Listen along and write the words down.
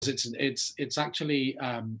it's actually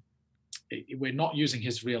we're not using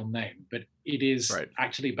his real name, but it is Right.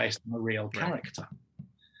 actually based on a real character.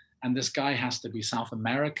 And this guy has to be South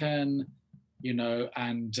American,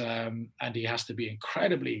 and he has to be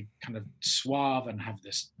incredibly kind of suave and have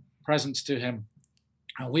this presence to him.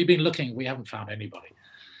 And we've been looking, we haven't found anybody.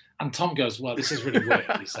 And Tom goes, "Well, this is really weird."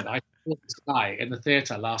 He said, "I saw this guy in the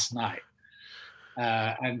theater last night,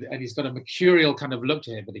 and he's got a mercurial kind of look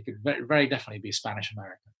to him, but he could very, very definitely be Spanish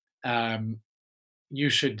American. You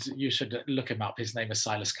should look him up. His name is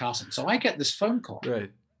Silas Carson." So I get this phone call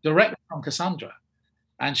directly from Cassandra,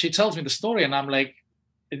 and she tells me the story, and I'm like,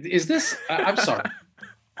 "Is this? I'm sorry.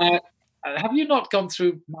 Have you not gone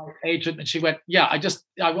through my agent?" And she went, "Yeah,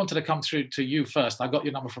 I wanted to come through to you first. I got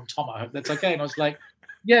your number from Tom. I hope that's okay." And I was like,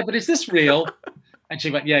 "Yeah, but is this real?" And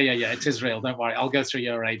she went, "Yeah, it is real. Don't worry. I'll go through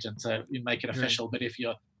your agent to make it official. But if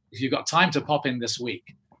you've got time to pop in this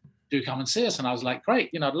week, do come and see us." And I was like,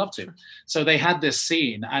 "Great, I'd love to." So they had this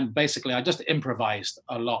scene, and basically I just improvised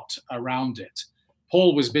a lot around it.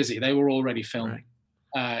 Paul was busy. They were already filming.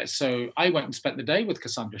 So I went and spent the day with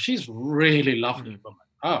Cassandra. She's really lovely woman.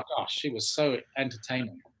 Oh gosh, she was so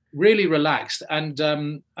entertaining, really relaxed. And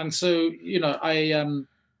so,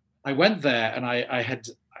 I went there, and I had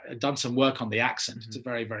done some work on the accent. It's a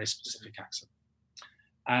very, very specific accent,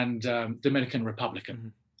 and Dominican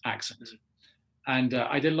Republican accent. And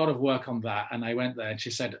I did a lot of work on that. And I went there, and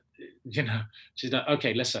she said,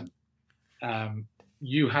 "Okay, listen,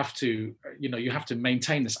 you have to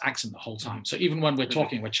maintain this accent the whole time. So even when we're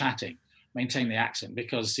talking, we're chatting, maintain the accent,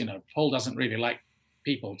 because Paul doesn't really like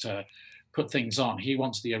people to put things on. He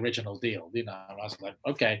wants the original deal." And I was like,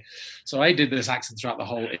 "Okay." So I did this accent throughout the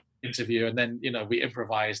whole interview, and then we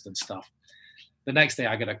improvised and stuff. The next day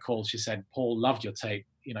I got a call. She said, "Paul loved your tape.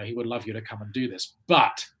 He would love you to come and do this,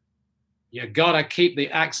 but you gotta keep the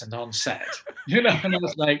accent on set." And I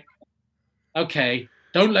was like, "Okay,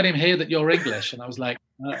 don't let him hear that you're English." And I was like,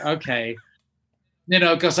 "Okay."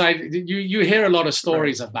 Because you hear a lot of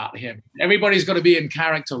stories about him. Everybody's got to be in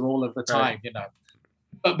character all of the time.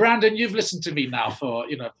 But Brandon, you've listened to me now for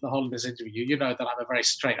the whole of this interview. You know that I'm a very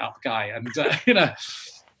straight up guy, and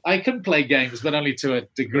I can play games, but only to a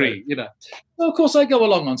degree. So of course I go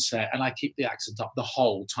along on set and I keep the accent up the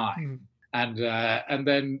whole time. And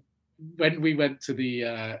then when we went to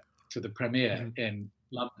the premiere in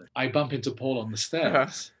London, I bump into Paul on the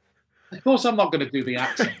stairs. Of course I'm not going to do the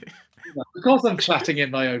accent. Of course I'm chatting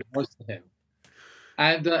in my own voice to him.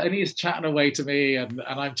 And he's chatting away to me, and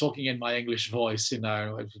I'm talking in my English voice,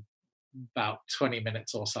 about 20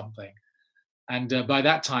 minutes or something. And by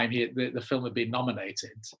that time, the film had been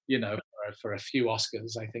nominated, for a few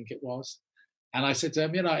Oscars, I think it was. And I said to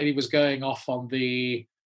him, he was going off on the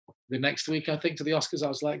next week, I think, to the Oscars. I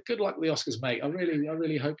was like, "Good luck with the Oscars, mate. I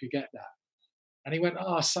really hope you get that." And he went,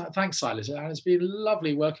 "Oh, thanks, Silas. And it's been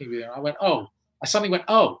lovely working with you." And I went, "Oh," I suddenly went,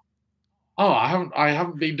 "Oh, I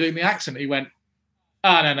haven't been doing the accent." He went,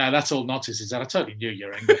 "No, that's all nonsense." He said, "I totally knew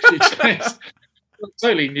you're English." I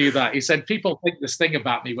totally knew that. He said, "People think this thing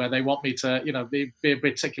about me where they want me to, be a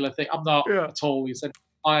particular thing. I'm not at all." He said,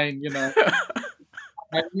 "Fine,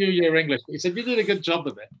 I knew you're English." He said, "You did a good job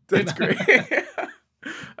of it." That's great.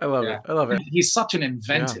 I love it. I love it. He's such an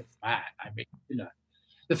inventive man. I mean,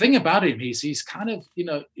 the thing about him is he's kind of,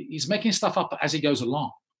 he's making stuff up as he goes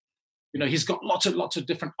along. He's got lots of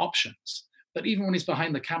different options. But even when he's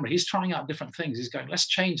behind the camera, he's trying out different things. He's going, "Let's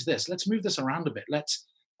change this. Let's move this around a bit.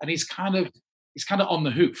 And he's kind of on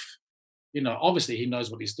the hoof. Obviously he knows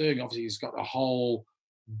what he's doing. Obviously he's got a whole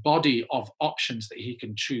body of options that he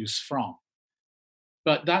can choose from.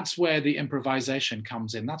 But that's where the improvisation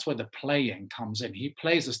comes in. That's where the playing comes in. He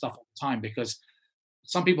plays the stuff all the time, because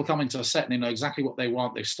some people come into a set and they know exactly what they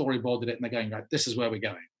want. They've storyboarded it and they're going, "Right, this is where we're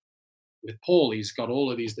going." With Paul, he's got all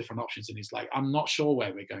of these different options, and he's like, "I'm not sure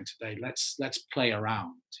where we're going today. Let's play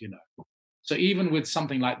around." So even with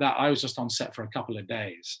something like that, I was just on set for a couple of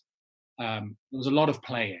days. There was a lot of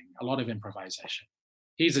playing, a lot of improvisation.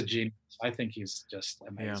 He's a genius. I think he's just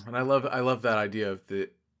amazing. Yeah, and I love that idea of the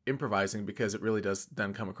improvising, because it really does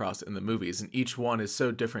then come across in the movies, and each one is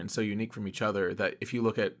so different and so unique from each other that if you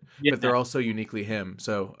look at, but they're all so uniquely him.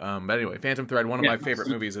 So, but anyway, Phantom Thread, one of my favorite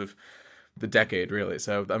movies of the decade, really.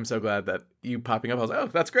 So I'm so glad that you popping up. I was like, "Oh,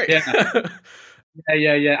 that's great." Yeah. And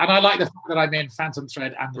I like the fact that I'm in Phantom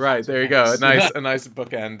Thread and there you go. A nice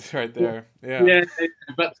bookend right there. Yeah.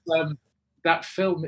 But that film,